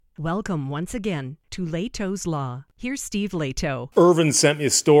Welcome once again to Lehto's Law. Here's Steve Lehto. Irvin sent me a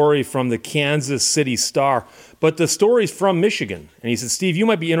story from the Kansas City Star, but the story's from Michigan. And he said, Steve, you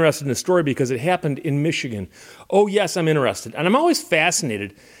might be interested in the story because it happened in Michigan. Oh, yes, I'm interested. And I'm always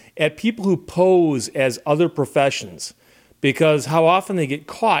fascinated at people who pose as other professions because how often they get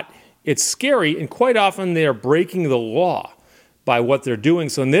caught, it's scary, and quite often they are breaking the law by what they're doing.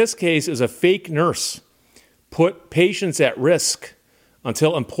 So in this case, it was a fake nurse put patients at risk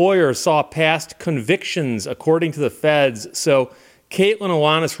until employers saw past convictions, according to the feds. So Caitlin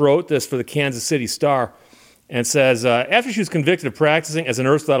Alanis wrote this for the Kansas City Star and says, after she was convicted of practicing as a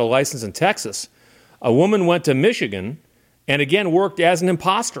nurse without a license in Texas, a woman went to Michigan and again worked as an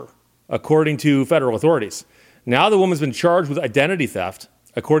imposter, according to federal authorities. Now the woman's been charged with identity theft,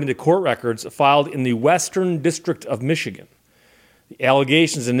 according to court records filed in the Western District of Michigan. The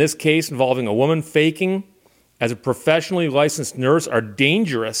allegations in this case involving a woman faking as a professionally licensed nurse are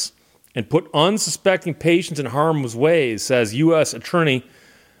dangerous and put unsuspecting patients in harm's way, says U.S. Attorney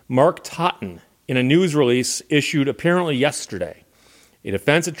Mark Totten in a news release issued apparently yesterday. A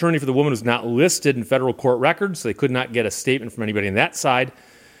defense attorney for the woman was not listed in federal court records, so they could not get a statement from anybody on that side.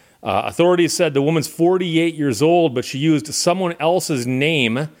 Authorities said the woman's 48 years old, but she used someone else's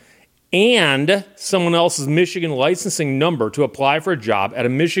name and someone else's Michigan licensing number to apply for a job at a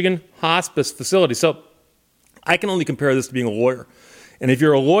Michigan hospice facility. So I can only compare this to being a lawyer. And if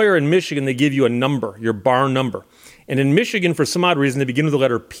you're a lawyer in Michigan, they give you a number, your bar number. And in Michigan, for some odd reason, they begin with the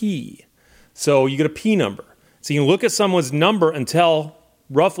letter P. So you get a P number. So you can look at someone's number and tell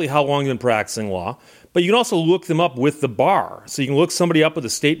roughly how long they've been practicing law. But you can also look them up with the bar. So you can look somebody up with the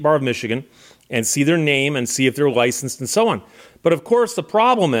State Bar of Michigan and see their name and see if they're licensed and so on. But of course, the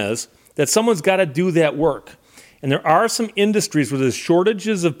problem is that someone's got to do that work. And there are some industries where there's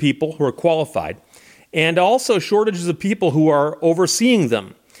shortages of people who are qualified, and also shortages of people who are overseeing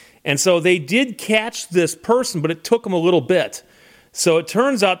them. And so they did catch this person, but it took them a little bit. So it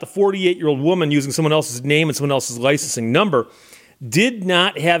turns out the 48-year-old woman using someone else's name and someone else's licensing number did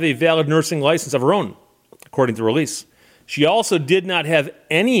not have a valid nursing license of her own, according to the release. She also did not have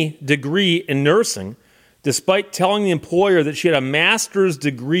any degree in nursing, despite telling the employer that she had a master's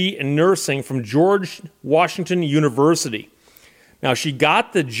degree in nursing from George Washington University. Now, she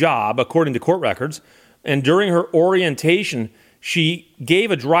got the job, according to court records, and during her orientation, she gave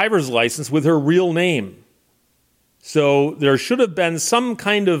a driver's license with her real name. So there should have been some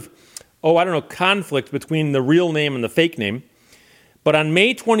kind of, conflict between the real name and the fake name. But on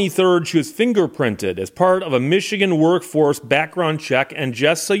May 23rd, she was fingerprinted as part of a Michigan workforce background check. And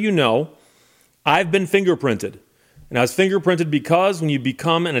just so you know, I've been fingerprinted. And I was fingerprinted because when you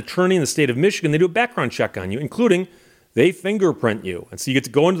become an attorney in the state of Michigan, they do a background check on you, including they fingerprint you. And so you get to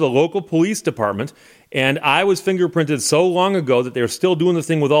go into the local police department. And I was fingerprinted so long ago that they're still doing the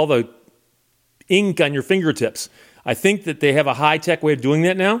thing with all the ink on your fingertips. I think that they have a high-tech way of doing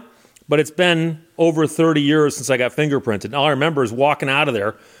that now, but it's been over 30 years since I got fingerprinted. And all I remember is walking out of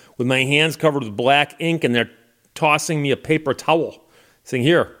there with my hands covered with black ink, and they're tossing me a paper towel, saying,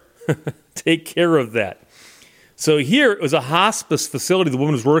 here, take care of that. So here, it was a hospice facility the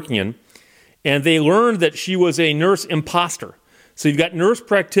woman was working in, and they learned that she was a nurse imposter. So you've got nurse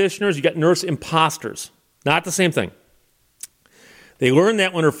practitioners, you've got nurse imposters. Not the same thing. They learned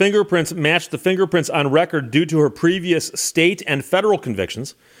that when her fingerprints matched the fingerprints on record due to her previous state and federal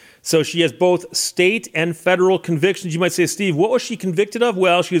convictions. So she has both state and federal convictions. You might say, Steve, what was she convicted of?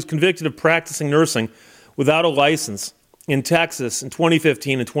 Well, she was convicted of practicing nursing without a license in Texas in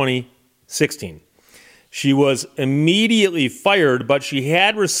 2015 and 2016. She was immediately fired, but she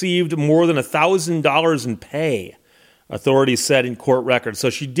had received more than $1,000 in pay, authorities said in court records. So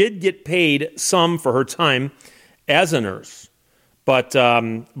she did get paid some for her time as a nurse. But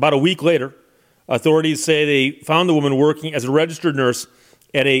about a week later, authorities say they found the woman working as a registered nurse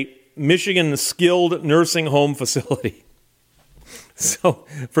at a Michigan skilled nursing home facility. So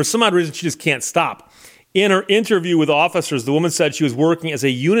for some odd reason, she just can't stop. In her interview with officers, the woman said she was working as a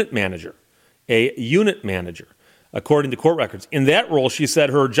unit manager, according to court records. In that role, she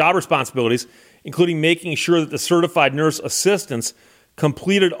said her job responsibilities, including making sure that the certified nurse assistants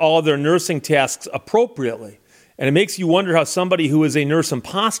completed all of their nursing tasks appropriately. And it makes you wonder how somebody who is a nurse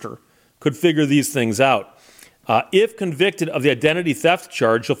imposter could figure these things out. If convicted of the identity theft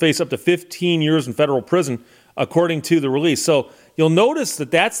charge, she'll face up to 15 years in federal prison, according to the release. So you'll notice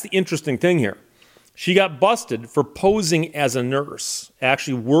that that's the interesting thing here. She got busted for posing as a nurse,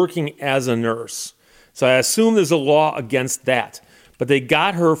 actually working as a nurse. So I assume there's a law against that. But they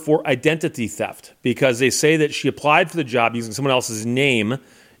got her for identity theft because they say that she applied for the job using someone else's name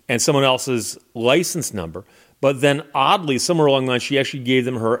and someone else's license number. But then oddly, somewhere along the line, she actually gave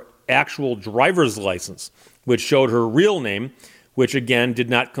them her actual driver's license, which showed her real name, which again did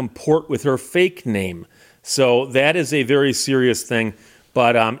not comport with her fake name. So that is a very serious thing.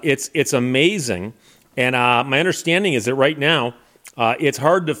 But it's amazing. And my understanding is that right now, it's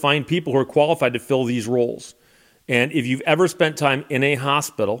hard to find people who are qualified to fill these roles. And if you've ever spent time in a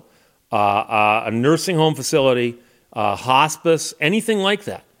hospital, a nursing home facility, hospice, anything like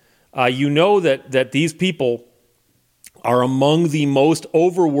that, you know that these people are among the most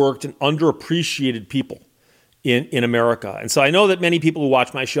overworked and underappreciated people in America. And so I know that many people who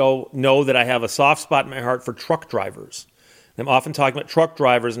watch my show know that I have a soft spot in my heart for truck drivers. I'm often talking about truck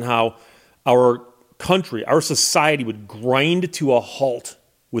drivers and how our country, our society would grind to a halt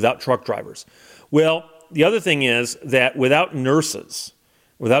without truck drivers. Well, the other thing is that without nurses,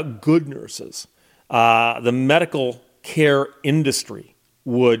 without good nurses, the medical care industry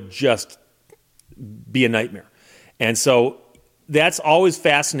would just be a nightmare. And so that's always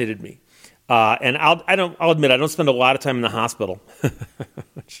fascinated me. And I'll admit I don't spend a lot of time in the hospital,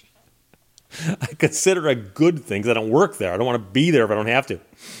 which I consider a good thing because I don't work there. I don't want to be there if I don't have to.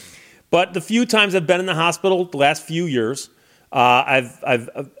 But the few times I've been in the hospital, the last few years,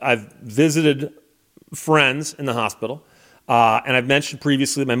 I've visited friends in the hospital, and I've mentioned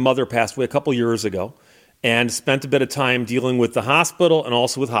previously my mother passed away a couple years ago, and spent a bit of time dealing with the hospital and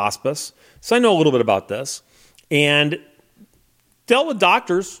also with hospice. So I know a little bit about this, and dealt with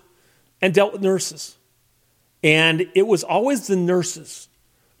doctors and dealt with nurses. And it was always the nurses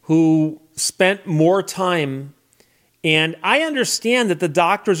who spent more time. And I understand that the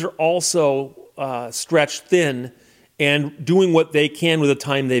doctors are also stretched thin and doing what they can with the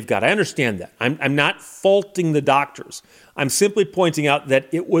time they've got. I understand that. I'm not faulting the doctors. I'm simply pointing out that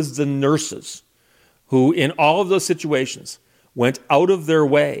it was the nurses who, in all of those situations, went out of their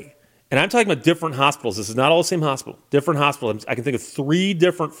way. And I'm talking about different hospitals. This is not all the same hospital. Different hospitals. I can think of 3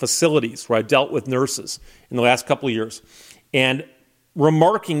 different facilities where I dealt with nurses in the last couple of years. And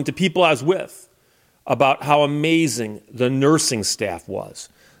remarking to people I was with about how amazing the nursing staff was.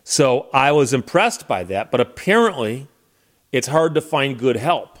 So I was impressed by that, but apparently it's hard to find good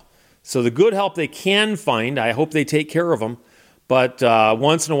help. So the good help they can find, I hope they take care of them, but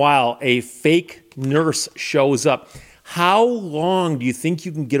once in a while a fake nurse shows up. How long do you think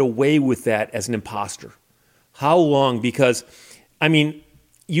you can get away with that as an imposter? How long? Because, I mean,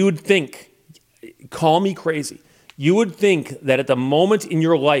 you would think, call me crazy, you would think that at the moment in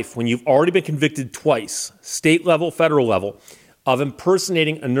your life when you've already been convicted twice, state level, federal level, of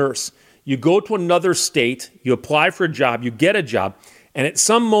impersonating a nurse, you go to another state, you apply for a job, you get a job, and at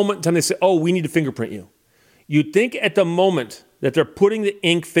some moment in time they say, oh, we need to fingerprint you. You'd think at the moment that they're putting the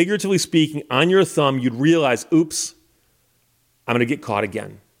ink, figuratively speaking, on your thumb, you'd realize, oops, I'm going to get caught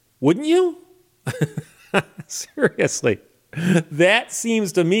again. Wouldn't you? Seriously. That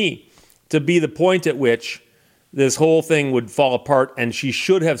seems to me to be the point at which this whole thing would fall apart, and she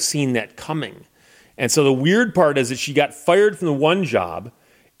should have seen that coming. And so the weird part is that she got fired from the one job,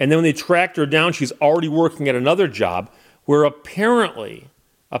 and then when they tracked her down, she's already working at another job where apparently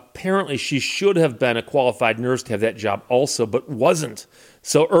she should have been a qualified nurse to have that job also, but wasn't.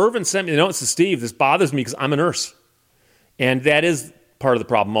 So Irvin sent me a note and said, Steve, this bothers me because I'm a nurse. And that is part of the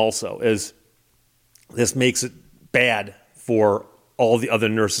problem also, is this makes it bad for all the other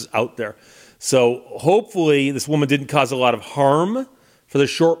nurses out there. So hopefully this woman didn't cause a lot of harm for the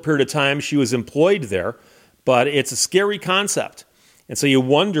short period of time she was employed there, but it's a scary concept. And so you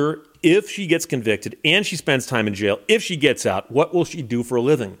wonder if she gets convicted and she spends time in jail, if she gets out, what will she do for a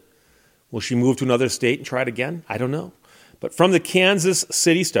living? Will she move to another state and try it again? I don't know. But from the Kansas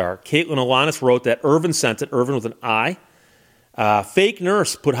City Star, Caitlin Alanis wrote that Irvin sent it, Irvin with an I. Fake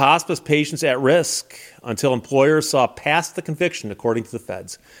nurse put hospice patients at risk until employers saw past the conviction, according to the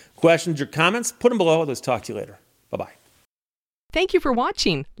feds. Questions or comments? Put them below. Let's talk to you later. Bye-bye. Thank you for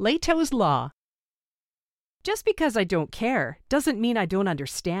watching Leto's Law. Just because I don't care doesn't mean I don't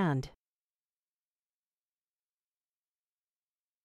understand.